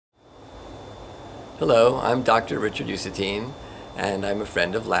Hello, I'm Dr. Richard Usatine, and I'm a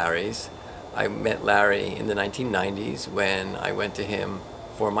friend of Larry's. I met Larry in the 1990s when I went to him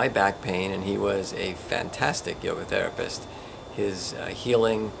for my back pain, and he was a fantastic yoga therapist. His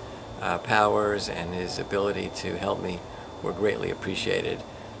healing powers and his ability to help me were greatly appreciated.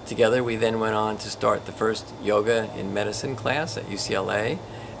 Together we then went on to start the first yoga in medicine class at UCLA,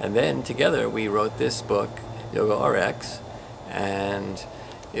 and then together we wrote this book, Yoga RX, and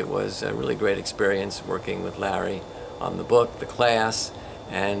it was a really great experience working with Larry on the book, the class,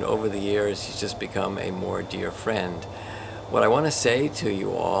 and over the years he's just become a more dear friend. What I want to say to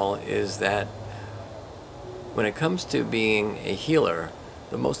you all is that when it comes to being a healer,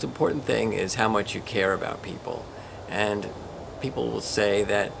 the most important thing is how much you care about people. And people will say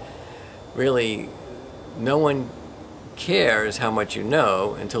that really no one cares how much you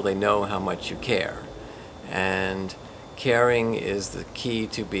know until they know how much you care. And caring is the key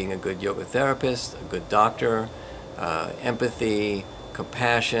to being a good yoga therapist, a good doctor, empathy,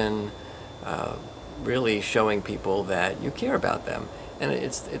 compassion, really showing people that you care about them. And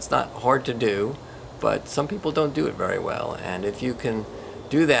it's not hard to do, but some people don't do it very well. And if you can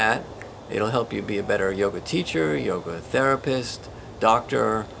do that, it'll help you be a better yoga teacher, yoga therapist,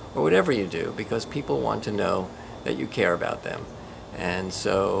 doctor, or whatever you do, because people want to know that you care about them. And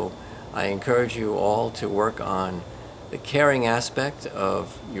so I encourage you all to work on the caring aspect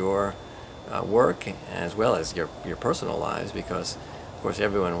of your work as well as your personal lives, because of course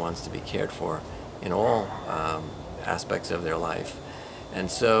everyone wants to be cared for in all aspects of their life.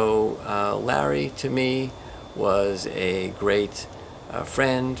 And so Larry to me was a great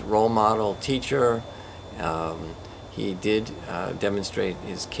friend, role model, teacher. He did demonstrate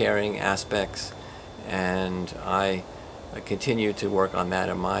his caring aspects, and I continue to work on that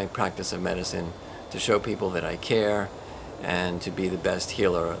in my practice of medicine, to show people that I care and to be the best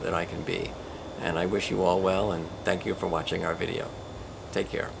healer that I can be. And I wish you all well, and thank you for watching our video. Take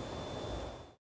care.